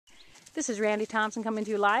This is Randi Thompson coming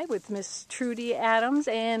to you live with Miss Trudy Adams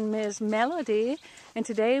and Miss Melody. And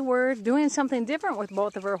today we're doing something different with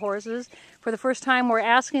both of our horses. For the first time, we're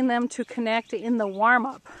asking them to connect in the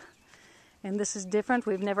warm-up. And this is different.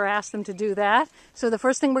 We've never asked them to do that. So the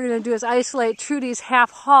first thing we're going to do is isolate Trudy's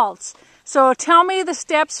half halts. So tell me the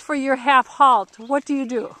steps for your half halt. What do you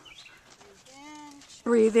do?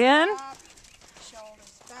 Breathe in. Up,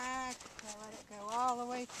 shoulders back. I let it go all the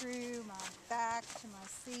way through my back to my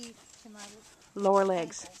seat to my Lower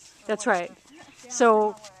legs. That's right.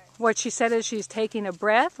 So what she said is she's taking a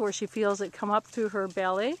breath where she feels it come up through her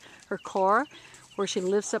belly, her core, where she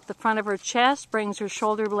lifts up the front of her chest, brings her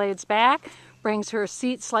shoulder blades back, brings her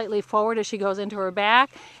seat slightly forward as she goes into her back,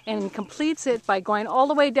 and completes it by going all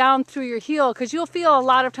the way down through your heel, because you'll feel a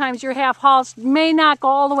lot of times your half halts may not go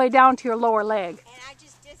all the way down to your lower leg. And I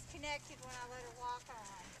just disconnected when I let her walk on.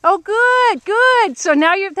 Oh, good, good. So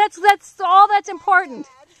now that's all that's important.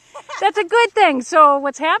 That's a good thing. So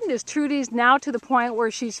what's happened is Trudy's now to the point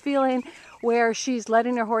where she's feeling where she's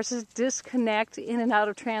letting her horses disconnect in and out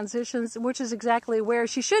of transitions, which is exactly where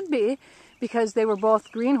she should be, because they were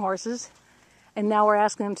both green horses. And now we're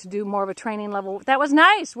asking them to do more of a training level. That was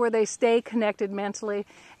nice, where they stay connected mentally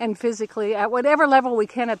and physically at whatever level we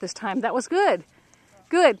can at this time. That was good.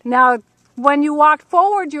 Good. Now, when you walked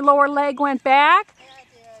forward, your lower leg went back. Yeah, I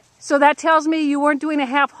did. So that tells me you weren't doing a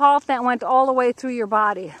half halt that went all the way through your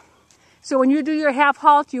body. So when you do your half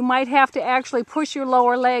halt, you might have to actually push your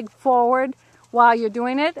lower leg forward while you're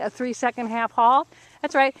doing it, a 3-second half halt.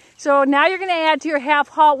 That's right. So now you're going to add to your half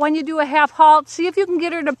halt. When you do a half halt, see if you can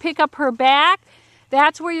get her to pick up her back.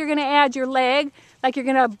 That's where you're going to add your leg. Like you're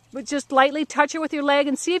going to just lightly touch her with your leg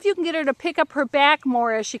and see if you can get her to pick up her back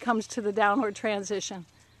more as she comes to the downward transition.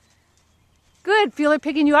 Good. Feel her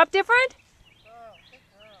picking you up different?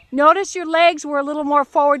 Notice your legs were a little more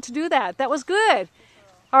forward to do that. That was good.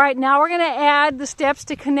 All right, now we're going to add the steps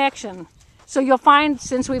to connection. So you'll find,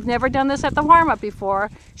 since we've never done this at the warm-up before,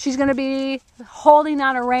 she's going to be holding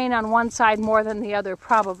on a rein on one side more than the other,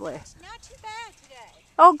 probably. Not too bad today.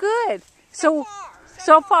 Oh, good. So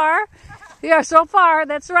far. Yeah, so far,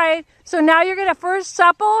 that's right. So now you're going to first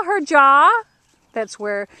supple her jaw. That's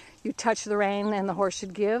where you touch the rein and the horse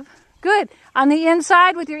should give. Good. On the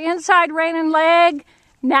inside with your inside rein and leg.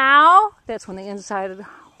 Now, that's when the inside of the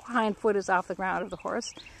hind foot is off the ground of the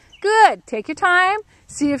horse. Good. Take your time.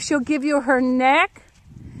 See if she'll give you her neck.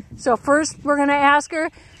 So first we're going to ask her,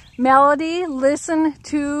 Melody, listen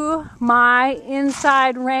to my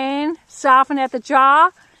inside rein. Soften at the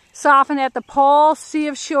jaw. Soften at the pole. See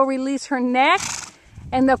if she'll release her neck.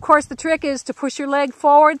 And of course the trick is to push your leg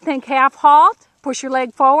forward. Think half halt. Push your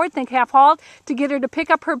leg forward. Think half halt to get her to pick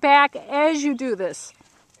up her back as you do this.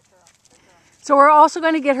 So we're also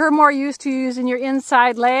going to get her more used to using your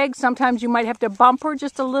inside leg. Sometimes you might have to bump her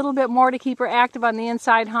just a little bit more to keep her active on the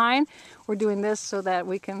inside hind. We're doing this so that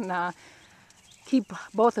we can keep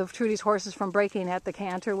both of Trudy's horses from breaking at the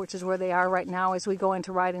canter, which is where they are right now as we go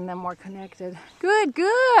into riding them more connected. Good,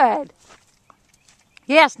 good.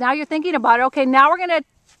 Yes, now you're thinking about it. Okay, now we're going to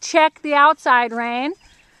check the outside rein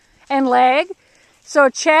and leg. So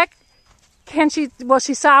check, will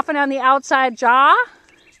she soften on the outside jaw?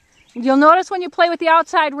 You'll notice when you play with the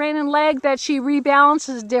outside rein and leg that she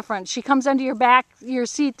rebalances different. She comes under your back, your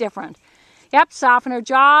seat different. Yep, soften her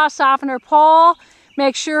jaw, soften her pole.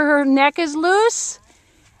 Make sure her neck is loose.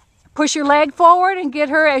 Push your leg forward and get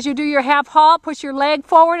her, as you do your half halt, push your leg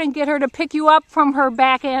forward and get her to pick you up from her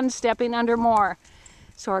back end, stepping under more.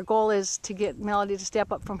 So our goal is to get Melody to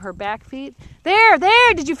step up from her back feet. There,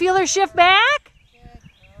 did you feel her shift back?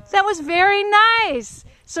 That was very nice.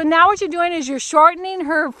 So now what you're doing is you're shortening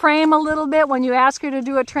her frame a little bit when you ask her to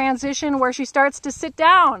do a transition where she starts to sit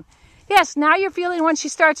down. Yes, now you're feeling when she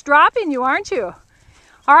starts dropping you, aren't you?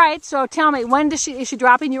 All right, so tell me, is she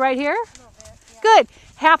dropping you right here? A little bit, yeah. Good.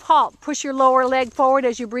 Half halt. Push your lower leg forward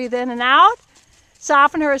as you breathe in and out.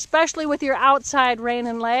 Soften her, especially with your outside rein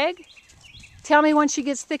and leg. Tell me when she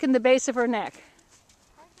gets thick in the base of her neck.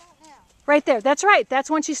 Right about now. Right there. That's right. That's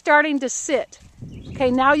when she's starting to sit. Okay,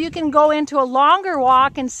 now you can go into a longer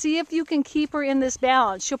walk and see if you can keep her in this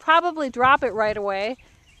balance. She'll probably drop it right away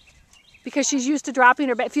because she's used to dropping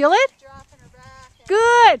her back. Feel it? Dropping her back.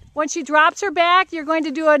 Good. When she drops her back, you're going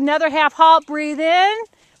to do another half halt. Breathe in,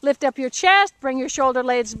 lift up your chest, bring your shoulder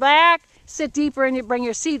blades back, sit deeper and you bring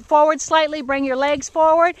your seat forward slightly, bring your legs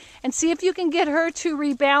forward, and see if you can get her to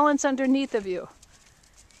rebalance underneath of you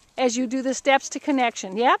as you do the steps to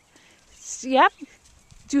connection. Yep. Yep.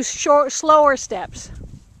 Do slower steps.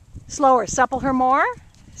 Slower. Supple her more.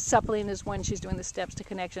 Suppling is when she's doing the steps to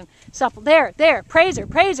connection. Supple. There. Praise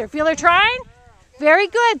her. Feel her trying? Very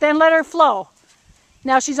good. Then let her flow.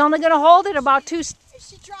 Now she's only going to hold it about 2 steps.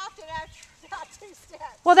 She dropped it after about 2 steps.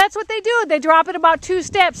 Well, that's what they do. They drop it about 2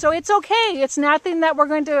 steps, so it's okay. It's nothing that we're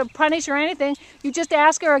going to punish or anything. You just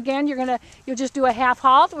ask her again. You'll just do a half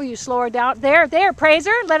halt where you slow her down. There, praise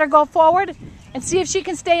her. Let her go forward and see if she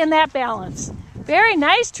can stay in that balance. Very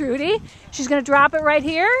nice, Trudy. She's going to drop it right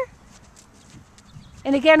here.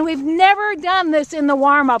 And again, we've never done this in the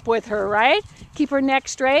warm-up with her, right? Keep her neck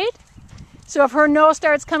straight. So if her nose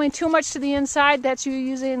starts coming too much to the inside, that's you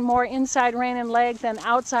using more inside rein and leg than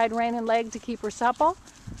outside rein and leg to keep her supple.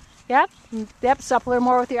 Yep, supple her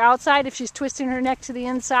more with your outside. If she's twisting her neck to the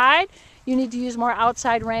inside, you need to use more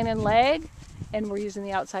outside rein and leg. And we're using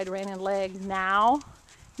the outside rein and leg now.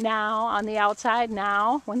 Now, on the outside,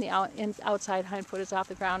 now, when the outside hind foot is off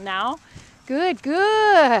the ground, now. Good,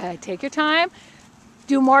 good. Take your time.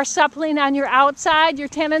 Do more suppling on your outside. Your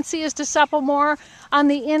tendency is to supple more on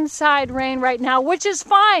the inside rein right now, which is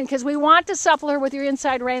fine because we want to supple her with your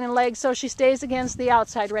inside rein and leg so she stays against the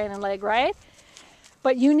outside rein and leg, right?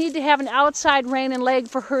 But you need to have an outside rein and leg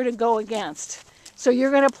for her to go against. So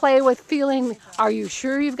you're going to play with feeling, are you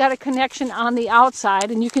sure you've got a connection on the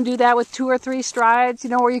outside? And you can do that with 2 or 3 strides,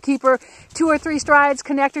 where you keep her 2 or 3 strides,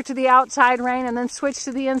 connect her to the outside rein, and then switch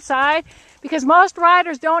to the inside. Because most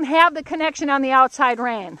riders don't have the connection on the outside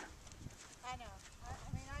rein. I know.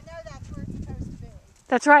 I know that's where it's supposed to be.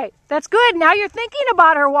 That's right. That's good. Now you're thinking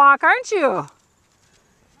about her walk, aren't you?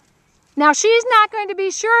 Now she's not going to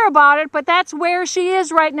be sure about it, but that's where she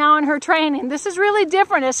is right now in her training. This is really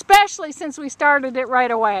different, especially since we started it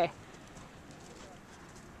right away.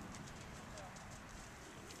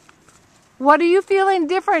 What are you feeling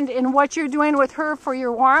different in what you're doing with her for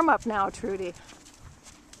your warm-up now, Trudy?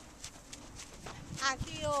 I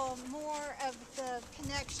feel more of the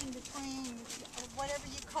connection between whatever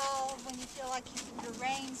you call when you feel like your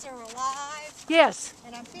reins are alive. Yes.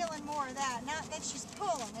 And I'm feeling more of that. Not that she's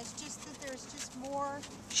pulling, it's just that there's just more.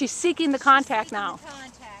 She's seeking the contact now. The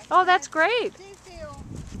contact. Oh, that's great. I do feel,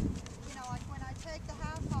 like when I take the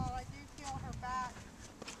half haul, I do feel her back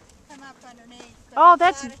come up underneath. Oh,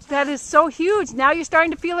 that is so huge. Now you're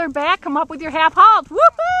starting to feel her back come up with your half halt.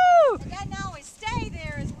 Woohoo! It doesn't always stay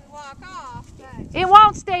there as we walk off. It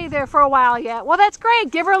won't stay there for a while yet. Well, that's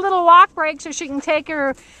great. Give her a little walk break so she can take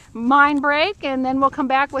her mind break, and then we'll come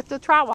back with the trot walk.